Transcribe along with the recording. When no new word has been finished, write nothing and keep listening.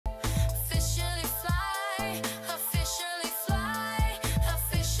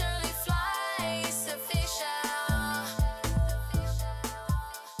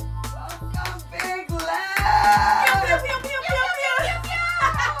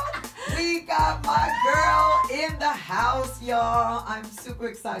house, y'all. I'm super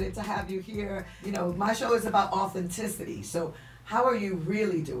excited to have you here. You know, my show is about authenticity. So how are you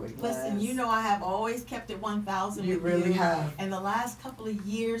really doing, Les? Listen, you know I have always kept it 1,000 You really have. And the last couple of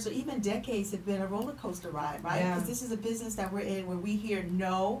years or even decades have been a roller coaster ride, right? Yeah. Because this is a business that we're in where we hear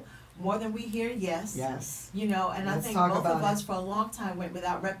no more than we hear yes. Yes. You know, and Let's I think talk both of about us it. for a long time went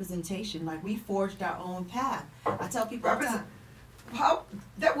without representation. Like we forged our own path. I tell people all the time. How,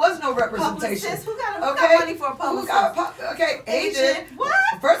 there was no representation. Publicist? Who got money for a publicist? Okay, agent. What?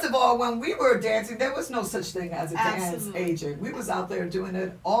 First of all, when we were dancing, there was no such thing as a dance Absolutely. agent. We was out there doing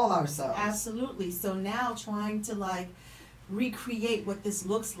it all ourselves. Absolutely. So now trying to like recreate what this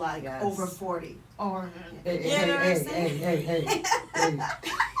looks like Yes. over 40. Or Hey.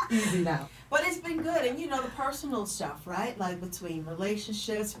 Easy now. But it's been good, and you know the personal stuff, right? Like between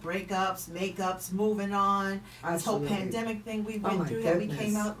relationships, breakups, makeups, moving on, this whole Absolutely. pandemic thing we've Oh been my through that we goodness.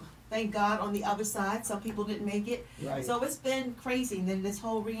 came out, thank God, on the other side. Some people didn't make it. Right. So it's been crazy. And then this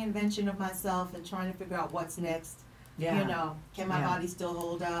whole reinvention of myself and trying to figure out what's next. Yeah. You know, can my body still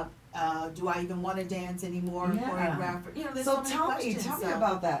hold up? Do I even want to dance anymore? Yeah. Choreograph? You know, there's So so many tell questions. me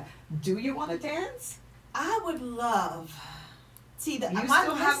about that. Do you want to dance? I would love. See, You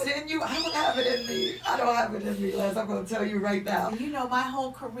still have it in you? I don't have it in me. I don't have it in me, Les. I'm going to tell you right now. You know, my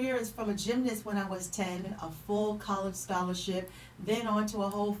whole career is from a gymnast when I was 10, a full college scholarship, then on to a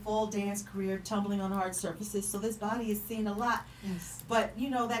whole full dance career, tumbling on hard surfaces. So this body has seen a lot. Yes. But, you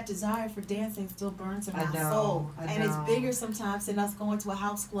know, that desire for dancing still burns in my I know, soul. I And it's know. bigger sometimes than us going to a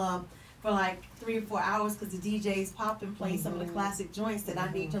house club for like 3 or 4 hours because the DJ's popping, playing some of the classic joints that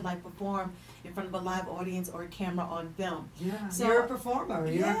I need to like perform in front of a live audience or a camera on film. Yeah, So- you're a performer.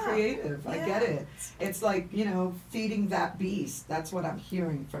 You're a Yeah, creative. I get yeah. it. It's like, you know, feeding that beast. That's what I'm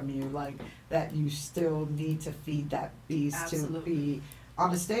hearing from you. Like, that you still need to feed that beast Absolutely. to be on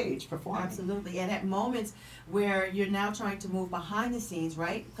the stage performing. Absolutely. And at moments where you're now trying to move behind the scenes,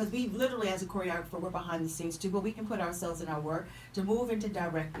 right? Because we literally, as a choreographer, we're behind the scenes too, but we can put ourselves in our work to move into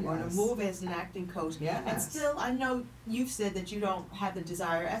directing or to Yes. move as an acting coach. Yes. And still, I know you've said that you don't have the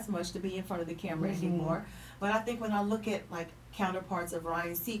desire as much to be in front of the camera Mhm. anymore, but I think when I look at like counterparts of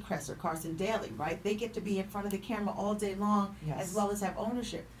Ryan Seacrest or Carson Daly, right? They get to be in front of the camera all day long Yes. as well as have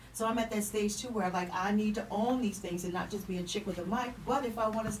ownership. So I'm at that stage too where like I need to own these things and not just be a chick with a mic, but if I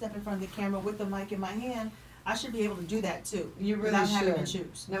want to step in front of the camera with the mic in my hand, I should be able to do that too. You really without should. having to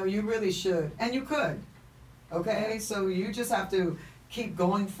choose. No, you really should. And you could. Okay? So you just have to keep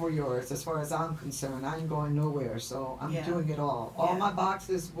going for yours as far as I'm concerned. I ain't going nowhere. So I'm Yeah. doing it all. All Yeah. my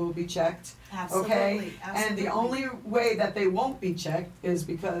boxes will be checked. Absolutely. Okay? Absolutely. And the only way that they won't be checked is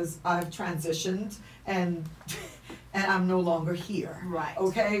because I've transitioned and and I'm no longer here. Right.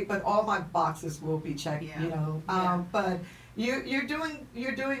 Okay? But all my boxes will be checked, Yeah. you know. Yeah. But you're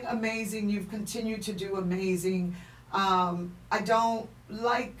doing amazing. You've continued to do amazing. I don't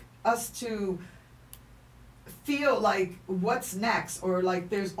like us to feel like what's next or like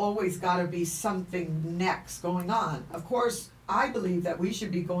there's always got to be something next going on. Of course, I believe that we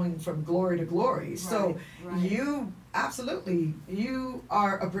should be going from glory to glory. So right. you absolutely, you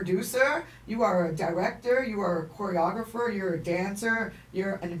are a producer, you are a director, you are a choreographer, you're a dancer,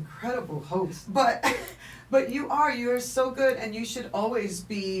 you're an incredible host. But you're so good, and you should always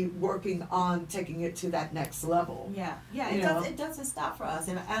be working on taking it to that next level. Yeah, You know? it doesn't stop for us,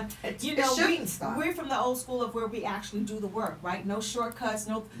 and It you know shouldn't stop. we're from the old school of where we actually do the work, right? No shortcuts,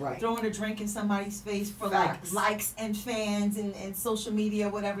 no Right. throwing a drink in somebody's face for Facts. like likes and fans and social media,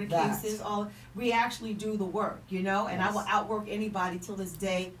 whatever the That. case is. We actually do the work, you know, and I Yes. will outwork anybody till this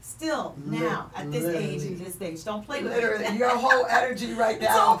day, still now at this age and this stage. Don't play with Literally, me. your whole energy right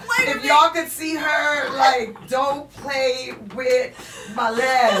now. Don't play with If me. y'all could see her, like, don't play with my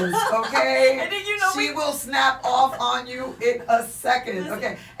Les, okay? And then, you know, she will snap off on you in a second, Listen.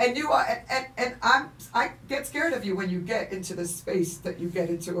 okay? And you are, and I get scared of you when you get into the space that you get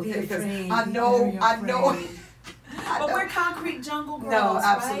into, okay? Be Because afraid. I Be know. very afraid. I But know. we're concrete jungle girls, No, right?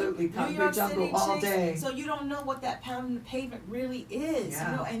 absolutely, New concrete York jungle City all chicks, day. So you don't know what that pounding the pavement really is,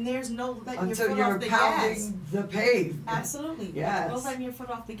 Yeah. you know. And there's no letting your Until foot you're off the pounding gas. the pavement. Absolutely. Yes. No letting your foot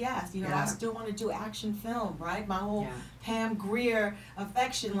off the gas. You know, Yeah. I still want to do action film, right? My whole Yeah. Pam Grier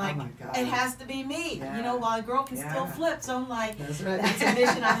affection, like my God. it has to be me. Yeah. You know, while a girl can still Yeah. flip. So I'm like, That's right. that's a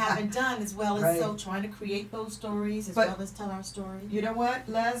mission I haven't done, as well as Right. so trying to create those stories as But- well as tell our story. You know what,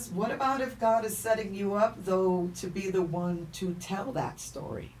 Les? What about if God is setting you up, though, to be the one to tell that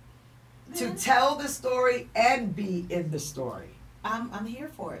story? To Man, tell the story and be in the story. I'm here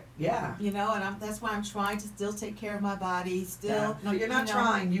for it. Yeah. You know, and that's why I'm trying to still take care of my body. Still, Yeah. No, you're not you know,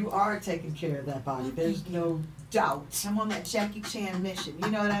 trying. You are taking care of that body. There's no doubt. I'm on that Jackie Chan mission. You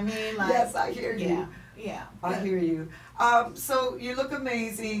know what I mean? Like, Yes, I hear you. Yeah. Yeah. I hear you. So you look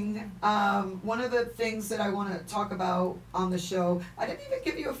amazing. One of the things that I want to talk about on the show, I didn't even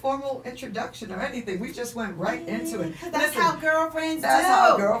give you a formal introduction or anything. We just went right into it. That's how girlfriends do. That's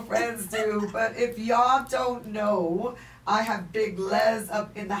how girlfriends do. But if y'all don't know, I have Big Les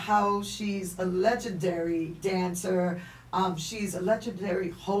up in the house. She's a legendary dancer. She's a legendary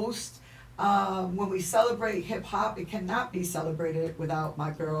host. When we celebrate hip hop, it cannot be celebrated without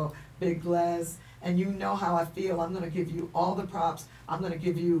my girl, Big Les. And you know how I feel. I'm going to give you all the props. I'm going to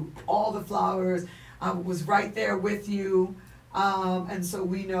give you all the flowers. I was right there with you. And so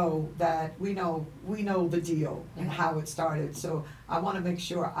we know that, we know the deal and how it started. So I want to make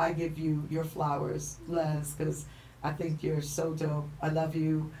sure I give you your flowers, Les, because I think you're so dope. I love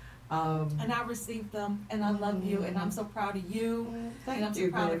you. And I received them, and I love you, and I'm so proud of you, and I'm so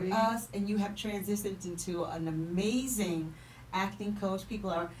proud of us, and you have transitioned into an amazing acting coach.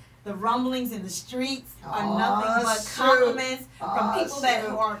 The rumblings in the streets are nothing but compliments from people that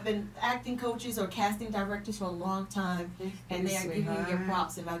have been acting coaches or casting directors for a long time, and they are giving you your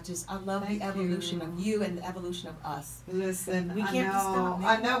props. And I love the evolution of you and the evolution of us. Listen, we can't be stopped.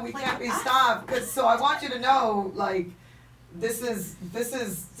 I know we can't be stopped. So I want you to know, like, this is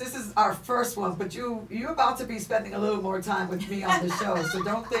our first one, but you about to be spending a little more time with me on the show. So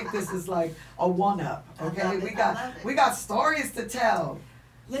don't think this is like a one-up. Okay, we got stories to tell.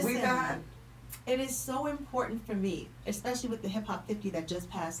 Listen, it is so important for me, especially with the Hip Hop 50 that just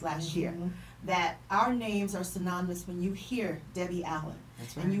passed last year, that our names are synonymous when you hear Debbie Allen,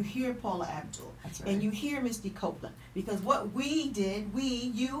 and you hear Paula Abdul, and you hear Misty Copeland, because what we did,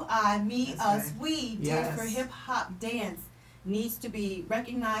 you, I, me, us, we did for hip hop dance needs to be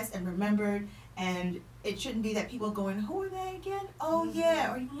recognized and remembered, and it shouldn't be that people are going, who are they again? Oh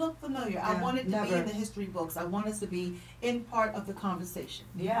yeah, or you look familiar. I want it to be in the history books. I want us to be in part of the conversation.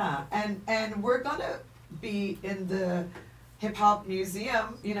 Yeah, and we're gonna be in the Hip Hop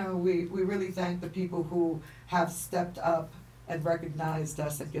Museum. You know, we really thank the people who have stepped up and recognized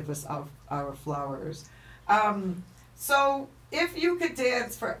us and give us our flowers. So if you could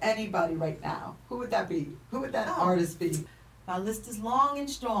dance for anybody right now, who would that be? Who would that artist be? My list is long and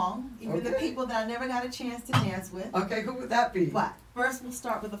strong, even the people that I never got a chance to dance with. Okay, who would that be? But first we'll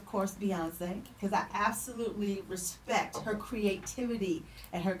start with, of course, Beyonce, because I absolutely respect her creativity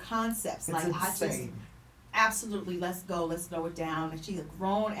and her concepts. It's insane. Absolutely, let's go, let's throw it down. And she's a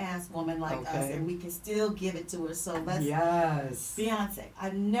grown-ass woman like us, and we can still give it to her, so let's... Yes. Beyonce.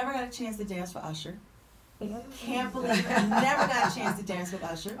 I never got a chance to dance for Usher. Can't believe I never got a chance to dance with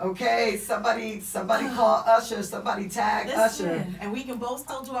Usher. Okay, somebody call Usher, somebody tag Usher. And we can both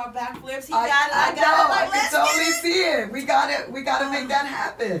still do our backflips. He I got it. I can totally see it. We gotta make that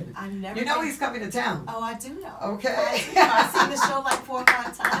happen. I never. You know he's coming to town. Oh, I do know. Okay. I've seen the show like 4 or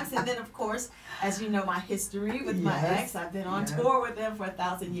 5 times, and then of course, as you know, my history with my ex, I've been on tour with him for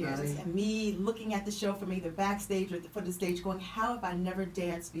 1,000 years, and me looking at the show from either backstage or for the stage, going, "How have I never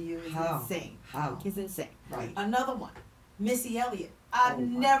danced for you?" is insane. How? It's insane. Right. Another one, Missy Elliott. I've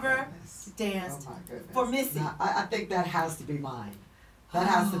never danced for Missy. Now, I think that has to be mine. That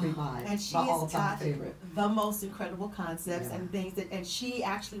has to be mine. And she my has all-time got favorite. the most incredible concepts and things and she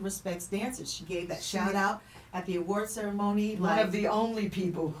actually respects dancers. She gave that shout out at the award ceremony. One of the only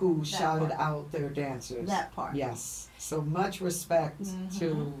people who shouted part. out their dancers. That part. Yes. So much respect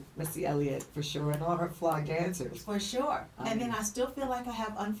to Missy Elliott for sure and all her fly dancers. For sure. And then I still feel like I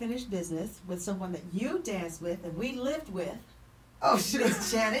have unfinished business with someone that you danced with and we lived with. Oh, shit.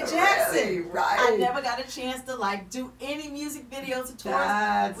 Miss Janet Jackson. Really? Right. I never got a chance to like do any music videos or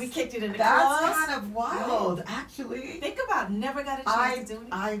tours. We kicked it in the clubs. That's kind of wild, actually. Think about it. Never got a chance to do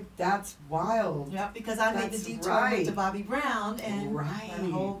it. That's wild. Yep, because I made the detour with to Bobby Brown and that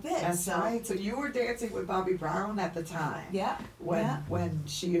whole bit. That's right. So you were dancing with Bobby Brown at the time. Yeah. When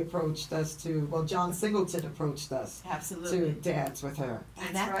she approached us John Singleton approached us. Absolutely. To dance with her.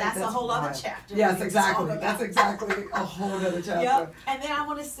 That's a whole other chapter. Yes, exactly. That's exactly a whole other chapter. Yep. And then I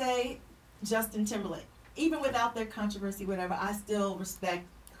want to say Justin Timberlake. Even without their controversy, whatever, I still respect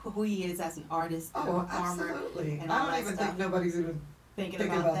who he is as an artist, a performer. Absolutely. And I don't even think nobody's even thinking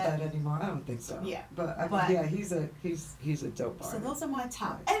about that anymore. I don't think so. Yeah. But yeah, he's a dope artist. So those are my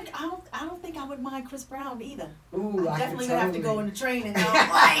top. And I don't think I would mind Chris Brown either. Ooh, I definitely would have to go in the train and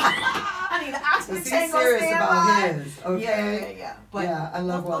I need an oxygen tank on serious about standby. his, okay? Yeah. But I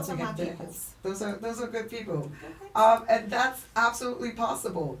love watching him dance. Those are good people. And that's absolutely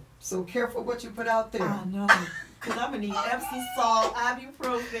possible. So careful what you put out there. I know. Because I'm going to need Epsom salt,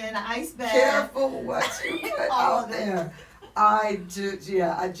 ibuprofen, ice bath. Careful what you put out there. I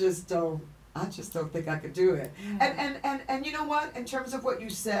just don't I just don't think I could do it. And you know what? In terms of what you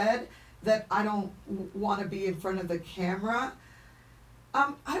said, that I don't want to be in front of the camera,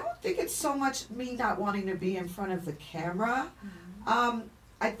 I don't think it's so much me not wanting to be in front of the camera.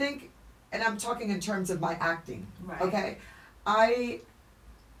 I think, and I'm talking in terms of my acting, okay? I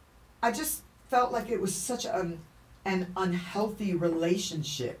just felt like it was such an unhealthy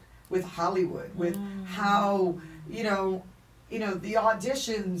relationship with Hollywood, with how, you know, the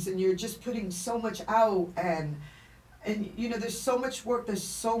auditions, and you're just putting so much out, and you know, there's so much work, there's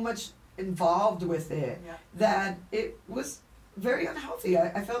so much involved with it, that it was very unhealthy.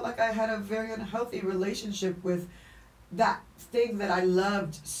 I felt like I had a very unhealthy relationship with that thing that I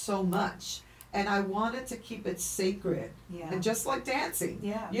loved so much, and I wanted to keep it sacred. And just like dancing,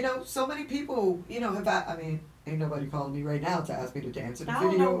 you know, so many people, you know, I mean, ain't nobody calling me right now to ask me to dance in a video.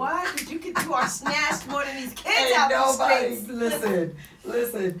 I don't know why, because you could do our snatch more than these kids ain't out nobody, the streets.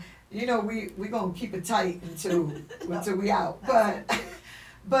 listen, you know, we gonna keep it tight until we out.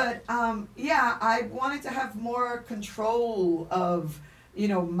 But yeah, I wanted to have more control of, you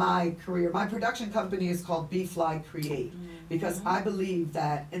know, my career. My production company is called Be Fly Create, because I believe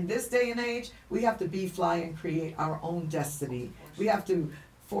that in this day and age, we have to be fly and create our own destiny. We have to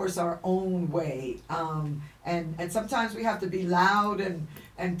force our own way, and sometimes we have to be loud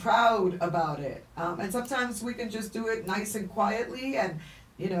and proud about it, and sometimes we can just do it nice and quietly, and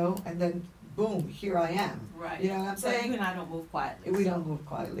you know, and then boom, here I am. You know what I'm saying? You and I don't move quietly. We don't move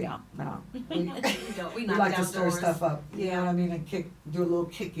quietly. No. We we like to stir stuff up. You know what I mean? And do a little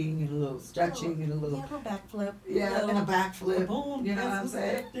kicking and a little stretching and a little backflip. And a backflip. Boom. You know what I'm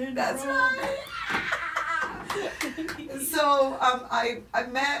saying? That's right. So I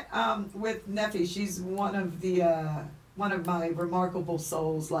met with Neffy. She's one of my remarkable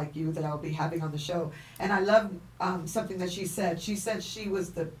souls like you that I'll be having on the show. And I love something that she said. She said she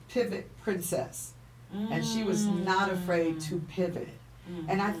was the pivot princess, and she was not afraid to pivot.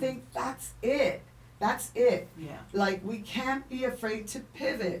 And I think that's it. That's it. Like, we can't be afraid to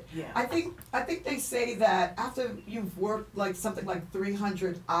pivot. I think they say that after you've worked like something like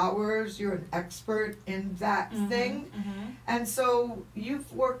 300 hours, you're an expert in that thing. And so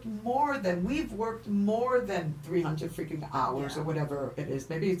we've worked more than 300 freaking hours or whatever it is.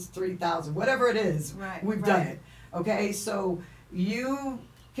 Maybe it's 3,000, whatever it is. We've done it. Okay, so you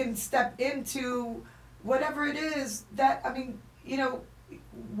can step into whatever it is that, I mean, you know,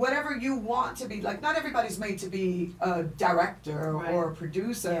 whatever you want to be. Like, not everybody's made to be a director or a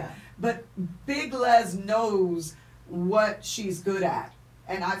producer, but Big Les knows what she's good at.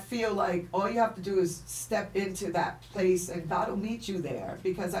 And I feel like all you have to do is step into that place, and God will meet you there,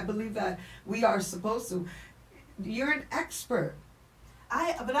 because I believe that we are supposed to. You're an expert.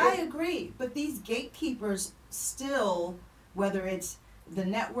 I agree. But these gatekeepers still, whether it's the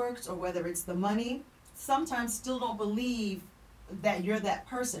networks or whether it's the money, sometimes still don't believe that you're that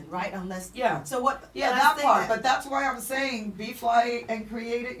person, right? Unless So what? That part. But that's why I'm saying be fly and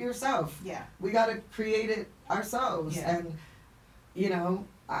create it yourself. We got to create it ourselves, and you know,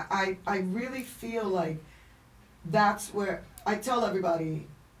 I really feel like that's where I tell everybody,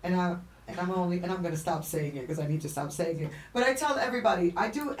 and I'm gonna stop saying it because I need to stop saying it. But I tell everybody I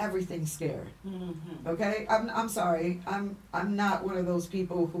do everything scared. Okay, I'm sorry. I'm not one of those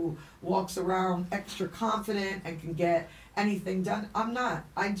people who walks around extra confident and can get anything done. I'm not.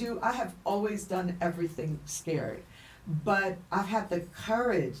 I have always done everything scared, but I've had the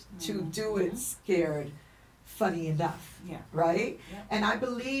courage to do it scared. Funny enough, right? And I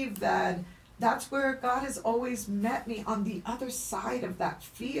believe that that's where God has always met me, on the other side of that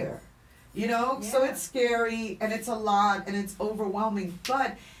fear. You know, so it's scary and it's a lot and it's overwhelming.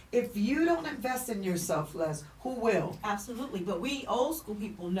 But if you don't invest in yourself, Les, who will? Absolutely. But we old school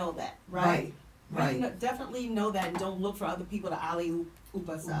people know that, right? We definitely know that, and don't look for other people to alley-oop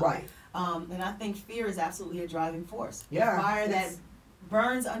us out. And I think fear is absolutely a driving force. The fire that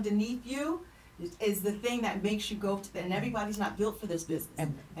burns underneath you is the thing that makes you go to, and everybody's not built for this business.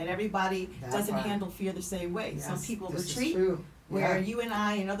 And everybody doesn't handle fear the same way. Some people retreat, where you and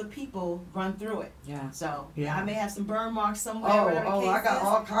I and other people run through it. So I may have some burn marks somewhere. I got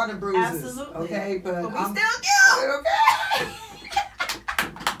all kind of bruises. Absolutely. Okay, but we still cute. Okay.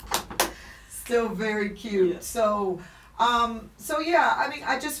 Still very cute. So yeah, I mean,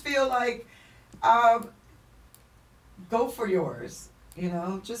 I just feel like, go for yours. You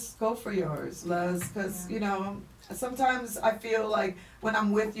know, just go for yours, Les, because, you know, sometimes I feel like when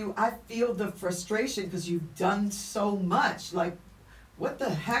I'm with you, I feel the frustration because you've done so much. Like, what the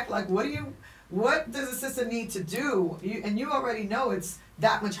heck? Like, what does a sister need to do? And you already know it's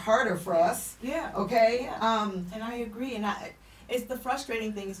that much harder for us. Okay? And I agree. And it's the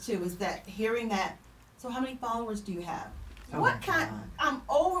frustrating things too, is that hearing that, so how many followers do you have? Oh What kind, I'm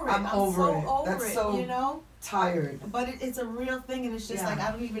over it. I'm so over That's it, so you know? tired. But it's a real thing, and it's just like,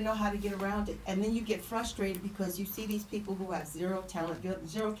 I don't even know how to get around it. And then you get frustrated because you see these people who have zero talent,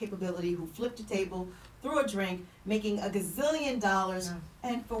 zero capability, who flipped a table, threw a drink, making a gazillion dollars,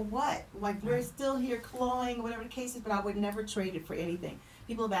 and for what? Like, we're still here clawing, whatever the case is, but I would never trade it for anything.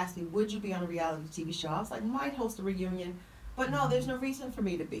 People have asked me, would you be on a reality TV show? I was like, might host a reunion, but no, there's no reason for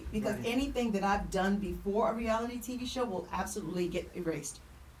me to be, because anything that I've done before a reality TV show will absolutely get erased.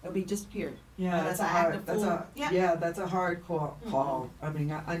 It'll be disappeared. Yeah, that's a hard call. I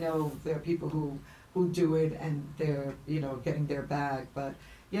mean, I know there are people who do it and they're, you know, getting their bag, but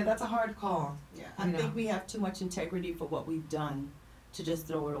yeah, that's a hard call. Yeah, I think we have too much integrity for what we've done to just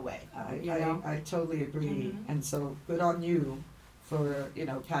throw it away. I totally agree. And so good on you for, you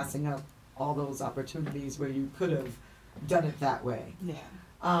know, passing up all those opportunities where you could have done it that way.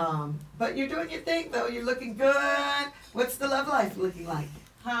 Yeah. But you're doing your thing though. You're looking good. What's the love life looking like?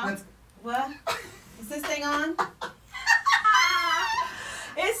 Huh? What? Is this thing on?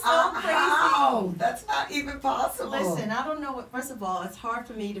 It's so crazy. How? That's not even possible. Listen, I don't know what, first of all, it's hard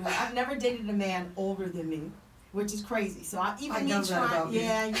for me to, I've never dated a man older than me, which is crazy. So I even me trying,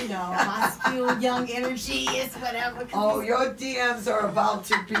 yeah, you know, my still young energy is whatever. Oh, your DMs are about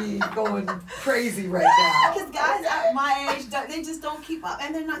to be going crazy right now. Because guys at my age, they just don't keep up,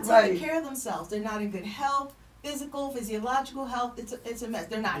 and they're not taking care of themselves. They're not in good health. Physical, physiological health, it's a mess.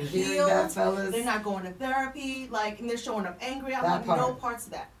 They're not healed. They're not going to therapy. Like, and they're showing up angry. I want no parts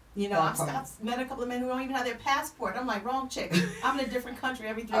of that. You know, I've met a couple of men who don't even have their passport. I'm like, wrong chick. I'm in a different country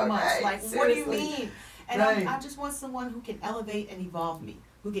every 3 months. Like, seriously. What do you mean? And I just want someone who can elevate and evolve me,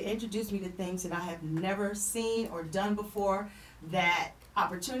 who can introduce me to things that I have never seen or done before, that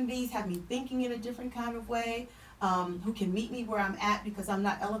opportunities have me thinking in a different kind of way, who can meet me where I'm at, because I'm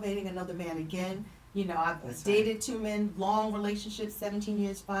not elevating another man again. You know, I've dated 2 men, long relationships, 17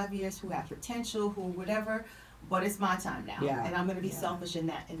 years, 5 years, who have potential, who whatever, but it's my time now. Yeah. And I'm going to be selfish in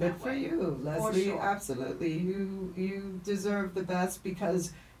that way. Good for you, Leslie. For sure. Absolutely. You deserve the best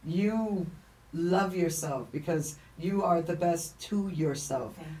because you love yourself, because you are the best to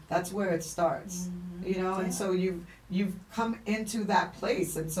yourself. Okay. That's where it starts. You know, and so you've come into that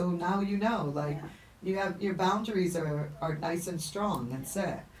place, and so now you know, like, you have, your boundaries are nice and strong and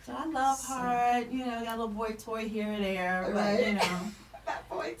set. So I love hard, you know, got a little boy toy here and there, but you know. That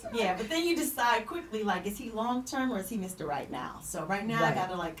boy toy. Yeah, but then you decide quickly, like, is he long term or is he Mr. Right Now? So right now I got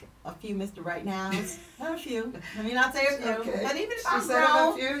a few Mr. Right Nows. Not a few. I mean, I'll say a few. Okay. But even if I'm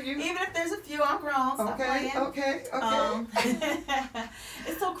grown, even if there's a few, I'm grown. Stop playing. Okay.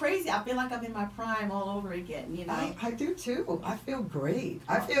 It's so crazy. I feel like I'm in my prime all over again, you know? I do too. I feel great.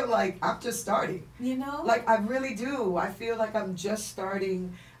 I feel like I'm just starting. You know? Like, I really do. I feel like I'm just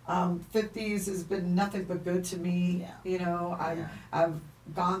starting. 50s has been nothing but good to me. You know, I've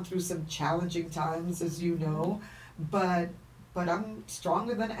gone through some challenging times, as you know, but I'm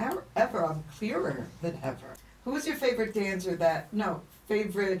stronger than ever. I'm clearer than ever. Who was your favorite dancer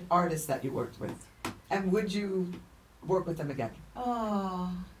favorite artist that you worked with? And would you work with them again?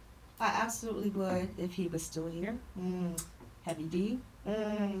 Oh, I absolutely would if he was still here. Heavy D.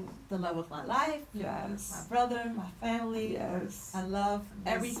 The love of my life. Yes. My brother, my family. Yes. I love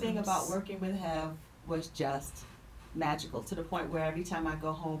everything about working with him. Was just magical, to the point where every time I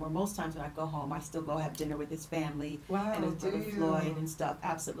go home, or most times when I go home, I still go have dinner with his family and his brother Floyd and stuff.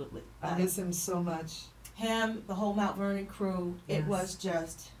 Absolutely. I miss him so much. Him, the whole Mount Vernon crew. It was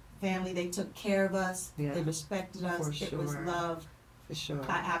just family. They took care of us. They respected us. For sure. It was love. For sure.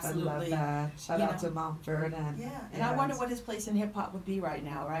 I absolutely love that. Shout out to Mount Vernon. Yeah, and I wonder what his place in hip hop would be right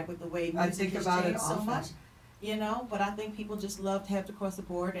now, right? With the way music has changed so much. You know, but I think people just loved Heaved across the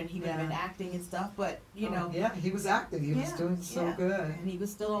board, and he would have been acting and stuff, but, you know. Yeah, he was acting. He was doing so good. And he was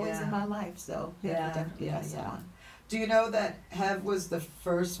still always in my life, so definitely pass it on. Do you know that Hev was the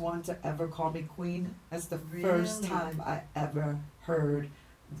first one to ever call me queen? That's the first time I ever heard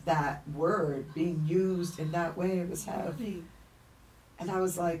that word being used in that way. It was Hev. Really? And I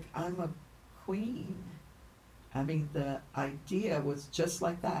was like, I'm a queen. I mean, the idea was just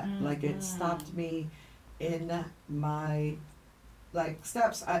like that. Like, it stopped me in my, like,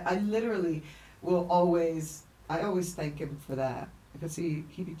 steps. I literally will always thank him for that, because he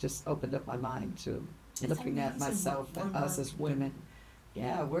just opened up my mind to looking at myself and us as women.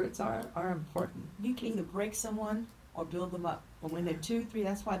 Yeah, words are important. You can either break someone or build them up. But when they're 2, 3,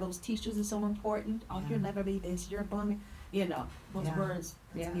 that's why those teachers are so important. Oh, you'll never be this, you're a bum. You know, those words,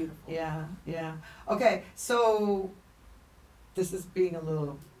 it's beautiful. Yeah. Okay, so this is being a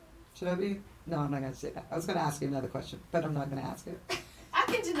little, should I be No, I'm not going to say that. I was going to ask you another question, but I'm not going to ask it. I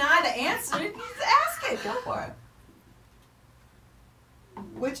can deny the answer. Just ask it. Go for it.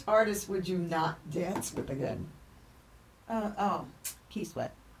 Which artist would you not dance with again? Keith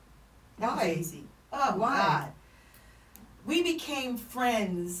Sweat. Why? Easy. Oh, Why? God. We became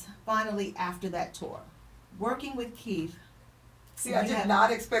friends finally after that tour. Working with Keith. See, I did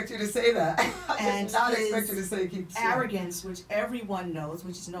not expect you to say that. I did not his expect you to say Keith Sweat. arrogance, which everyone knows,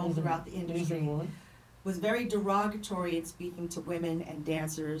 which is known throughout the industry, was very derogatory in speaking to women and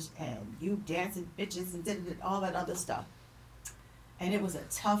dancers and you dancing bitches and did all that other stuff. And it was a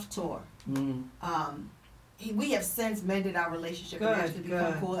tough tour. We have since mended our relationship and actually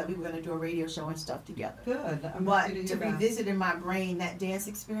become cool that we were going to do a radio show and stuff together. Good. But to revisit in my brain that dance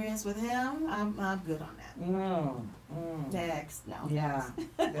experience with him, I'm good on that. Next, no. Yeah,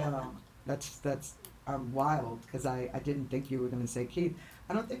 that's wild because I didn't think you were going to say Keith.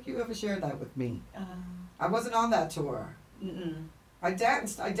 I don't think you ever shared that with me. I wasn't on that tour. I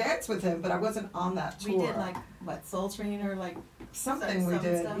danced with him, but I wasn't on that tour. We did like what, Soul Train or like something we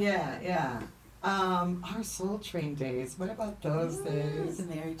did. Stuff? Yeah. Our Soul Train days. What about those days? The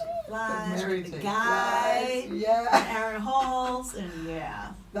Mary J. Blige, the Guy, yeah, and Aaron Halls, and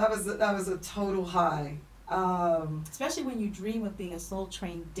that was a total high. Especially when you dream of being a Soul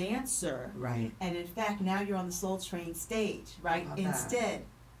Train dancer, right? And in fact, now you're on the Soul Train stage, right? Instead,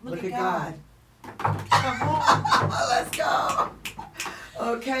 look at God. Come on, let's go.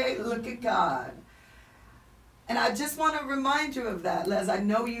 Okay, look at God. And I just want to remind you of that, Les. I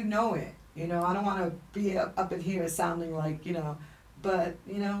know you know it. You know, I don't want to be up in here sounding like, but,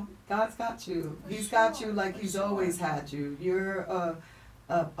 God's got you. He's got you like He's always had you. You're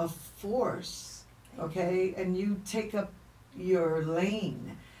a force, okay? And you take up your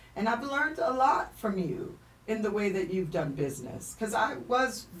lane. And I've learned a lot from you in the way that you've done business. Because I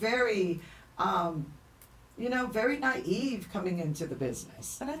was very, very naive coming into the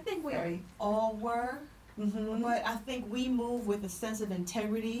business. But I think we all were. But I think we move with a sense of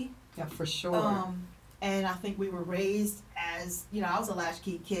integrity. Yeah, for sure. And I think we were raised as, I was a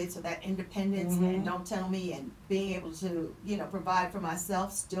latchkey kid, so that independence and don't tell me and being able to, provide for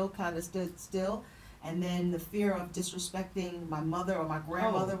myself still kind of stood still. And then the fear of disrespecting my mother or my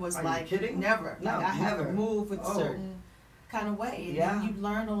grandmother was like, never. No, like I have never. to move with a certain kind of way. And then you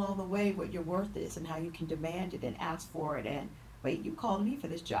learn along the way what your worth is and how you can demand it and ask for it. And wait, you called me for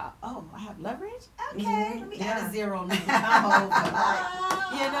this job. Oh, I have leverage? Okay, let me add a zero. I'm over.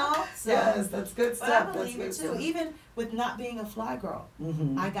 So, yes, that's good stuff. But I believe it too. Even with not being a fly girl,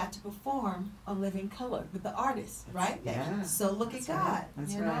 I got to perform on Living Color with the artists, right? Yeah. So look at God.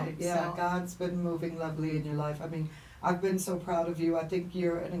 That's right. Yeah, God's been moving lovely in your life. I mean, I've been so proud of you. I think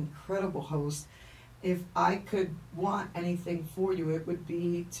you're an incredible host. If I could want anything for you, it would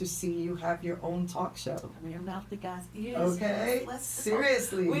be to see you have your own talk show. I mean, your mouth to God's ears. Okay.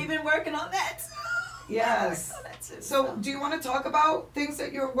 Seriously. We've been working on that. Yes. So, do you want to talk about things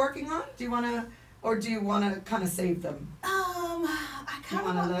that you're working on? Do you want to kind of save them? I kind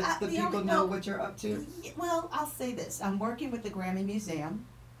of want to let the people know what you're up to. Well, I'll say this: I'm working with the Grammy Museum.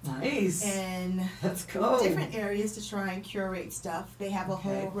 Nice. And let's go. Different areas to try and curate stuff. They have a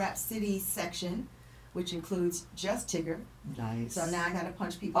whole Rap City section, which includes just Tigger. Nice. So now I got to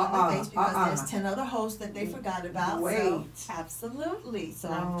punch people in the face because there's 10 other hosts that they forgot about. Wait. So, absolutely. So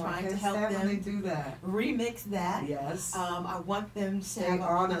I'm trying to help them do that. Remix that. Yes. I want them to have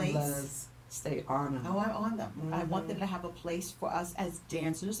a place. Les. Stay on them. Oh, I'm on them. I want them to have a place for us as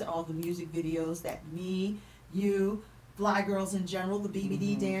dancers. All the music videos that me, you, Fly Girls in general, the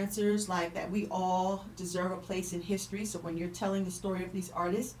BBD dancers, like that we all deserve a place in history. So when you're telling the story of these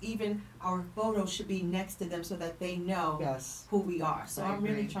artists, even our photos should be next to them so that they know who we are. So I'm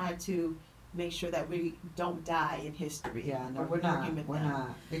really trying to make sure that we don't die in history. Yeah, no, we're not. We're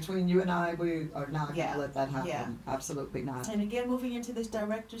not. Between you and I, we are not going to let that happen. Yeah. Absolutely not. And again, moving into this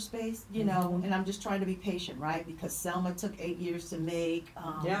director space, and I'm just trying to be patient, right? Because Selma took 8 years to make.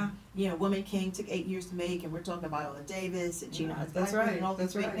 Woman King took 8 years to make, and we're talking about Viola Davis and Gina and all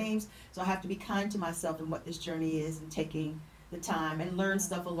these big names. So I have to be kind to myself in what this journey is and taking the time and learn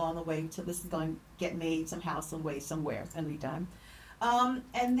stuff along the way until this is going to get made somehow, some way, somewhere. It's going to be done.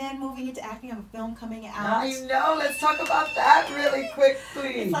 And then moving into acting, I have a film coming out. I know. Let's talk about that really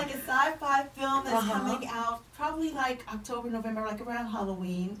quickly. It's like a sci-fi film that's coming out probably like October, November, like around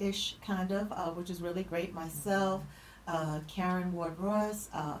Halloween-ish kind of, which is really great. Myself, Karen Ward-Ross,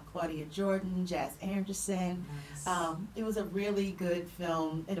 Claudia Jordan, Jazz Anderson. Nice. It was a really good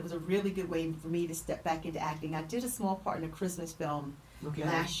film, and it was a really good way for me to step back into acting. I did a small part in a Christmas film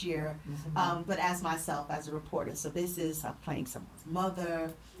last year, but as myself, as a reporter. So this is, I'm playing someone's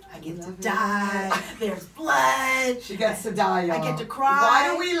mother. I get to die. There's blood. She gets to die, y'all. I get to cry.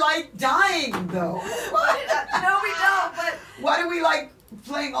 Why do we like dying, though? No, we don't. But why do we like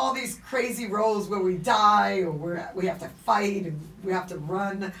playing all these crazy roles where we die or we have to fight and we have to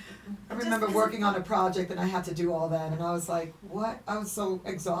run? I remember working on a project and I had to do all that, and I was like, what? I was so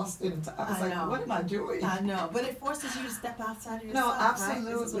exhausted. And I was like, what am I doing? I know, but it forces you to step outside of yourself. No,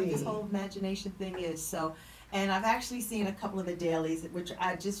 absolutely. Right? This is what this whole imagination thing is. So, and I've actually seen a couple of the dailies, which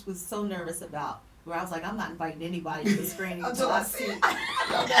I just was so nervous about, where I was like, I'm not inviting anybody to the screening until I see it.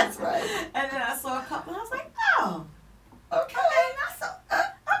 No, that's right. And then I saw a couple, and I was like, oh, okay. Not so,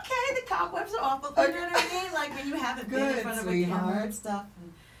 okay, the cobwebs are off. But you know what I mean? Like when you haven't been in front of a camera and stuff.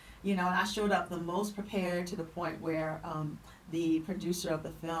 And, you know, and I showed up the most prepared to the point where the producer of the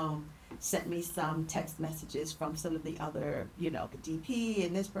film sent me some text messages from some of the other, you know, the DP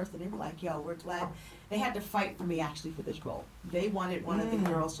and this person. They were like, yo, we're glad. They had to fight for me actually for this role. They wanted one of the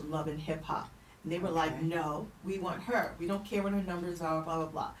girls from Love and Hip Hop. And they were like, no, we want her. We don't care what her numbers are, blah, blah,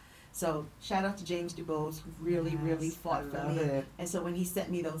 blah. So shout out to James DuBose, who really, really fought for me. It. And so when he sent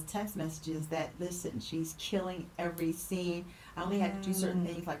me those text messages that, listen, she's killing every scene. I only had to do certain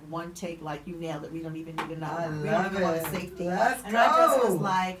things, like one take, like you nailed it. We don't even need another. We don't even want a safety. Let's and go. I just was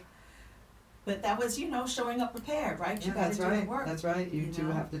like, but that was, you know, showing up prepared, right? You got to do the work. That's right. You do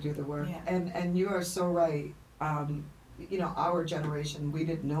have to do the work. Yeah. And you are so right. You know, our generation, we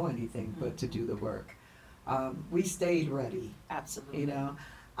didn't know anything but to do the work. We stayed ready. Absolutely. You know.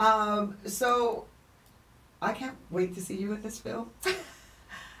 So I can't wait to see you in this film.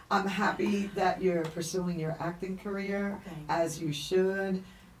 I'm happy that you're pursuing your acting career as you should.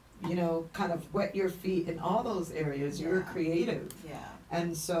 You know, kind of wet your feet in all those areas. Yeah. You're creative. Yeah.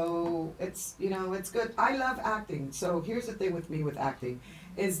 And so it's, you know, it's good. I love acting. So here's the thing with me with acting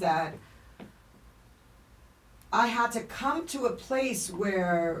is that I had to come to a place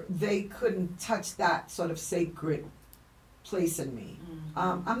where they couldn't touch that sort of sacred place in me.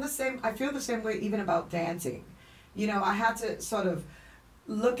 I'm the same, I feel the same way even about dancing. You know, I had to sort of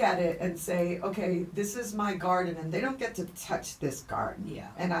look at it and say, okay, this is my garden and they don't get to touch this garden. Yeah.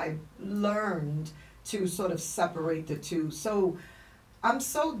 And I learned to sort of separate the two. So I'm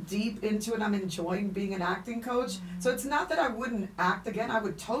so deep into it, I'm enjoying being an acting coach. So it's not that I wouldn't act again, I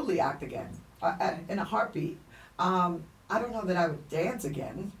would totally act again in a heartbeat. I don't know that I would dance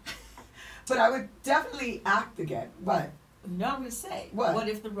again, but I would definitely act again. What? No, I'm going to say, what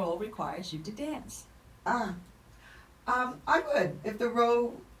if the role requires you to dance? I would. If the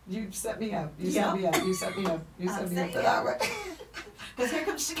role, you set me up. You set me up. You set me up. You set me up for that one. Because here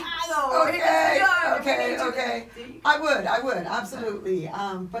comes Chicago. Okay. I would, absolutely.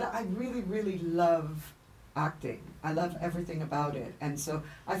 But I really, really love acting. I love everything about it. And so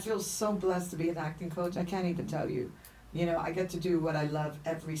I feel so blessed to be an acting coach. I can't even tell you. You know, I get to do what I love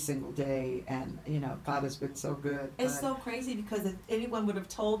every single day, and, you know, God has been so good. It's so crazy because if anyone would have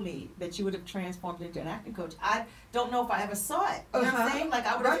told me that you would have transformed into an acting coach, I don't know if I ever saw it. You know what I'm saying? Like,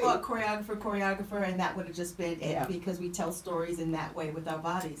 I would have thought choreographer, and that would have just been it because we tell stories in that way with our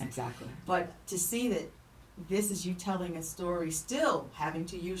bodies. Exactly. But to see that this is you telling a story, still having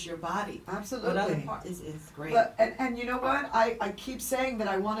to use your body. Absolutely. But other part is great. But, and you know what? I keep saying that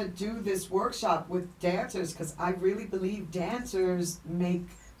I want to do this workshop with dancers because I really believe dancers make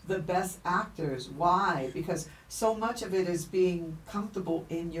the best actors. Why? Because so much of it is being comfortable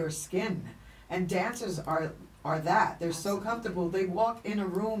in your skin. And dancers are that. They're so comfortable. They walk in a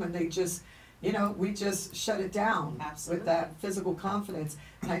room and they just, you know, we just shut it down with that physical confidence.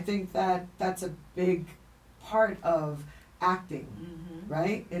 And I think that that's a big part of acting,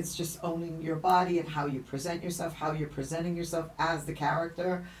 right? It's just owning your body and how you present yourself, how you're presenting yourself as the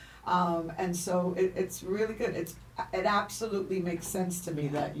character. And so it's really good. It absolutely makes sense to me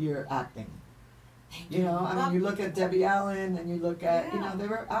that you're acting. You know, I mean, you look at Debbie Allen and you look at, you know, they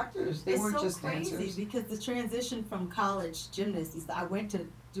were actors. They weren't just dancers. It's so crazy because the transition from college gymnast is I went to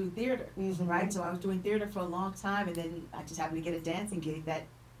do theater, right? So I was doing theater for a long time, and then I just happened to get a dancing gig that,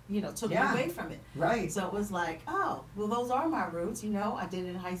 you know, took me away from it. Right. So it was like, oh, well, those are my roots, you know. I did it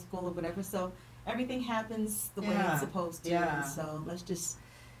in high school or whatever. So everything happens the way it's supposed to. And so let's just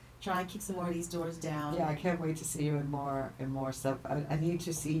try and kick some more of these doors down. Yeah, I can't wait to see you in more stuff. I need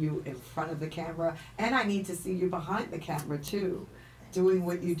to see you in front of the camera, and I need to see you behind the camera too, doing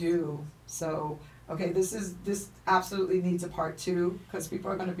what you do. So, okay, this absolutely needs a part 2 because people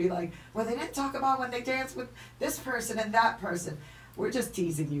are going to be like, well, they didn't talk about when they danced with this person and that person. We're just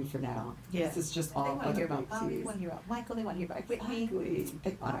teasing you for now. Yeah. This is just all about tease. They want to hear about Michael. They want to hear about Whitney.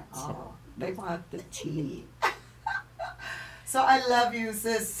 They want it all. They want the tea. So I love you,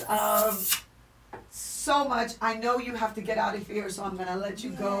 sis. So much. I know you have to get out of here, so I'm gonna let you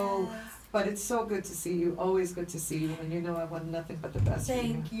go. But it's so good to see you. Always good to see you, and you know I want nothing but the best for you.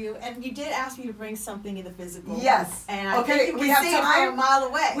 Thank you. And you did ask me to bring something in the physical. Yes. And I okay, think you can we have see time. it from a mile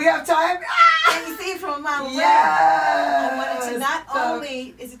away. We have time. Can you see it from a mile away? Yes. I wanted to not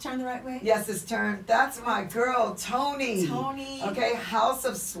only, is it turned the right way? Yes, it's turned. That's my girl, Tony. Tony. Okay, House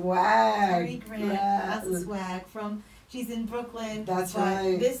of Swag. Tony Grant, House of Swag. She's in Brooklyn. That's but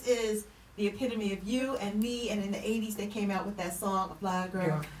right. This is the epitome of you and me, and in the 80s they came out with that song, A Fly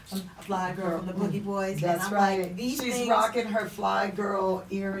Girl, A Fly Girl from the Boogie Boys. That's and I'm right. Like, these She's things, rocking her Fly Girl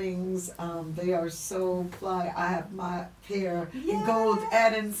earrings. They are so fly. I have my pair in gold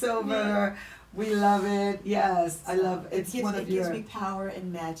and in silver. We love it. Yes, I love it. It's one of your... It gives me power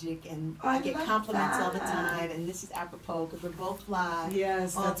and magic, and I I get love compliments all the that. time, and this is apropos because we're both fly.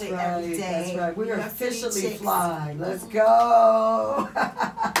 Yes, all that's day, right. every day. That's right. We are New York City officially chicks. fly. Let's go.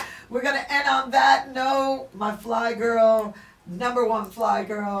 We're going to end on that note. My fly girl, #1 fly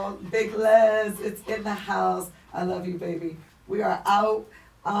girl, Big Les, it's in the house. I love you, baby. We are out,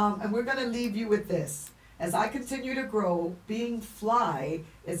 and we're going to leave you with this. As I continue to grow, being fly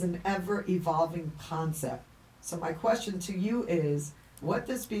is an ever-evolving concept. So my question to you is, what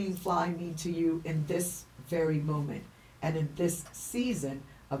does being fly mean to you in this very moment and in this season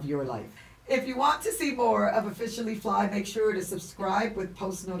of your life? If you want to see more of Officially Fly, make sure to subscribe with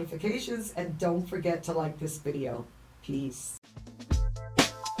post notifications, and don't forget to like this video. Peace.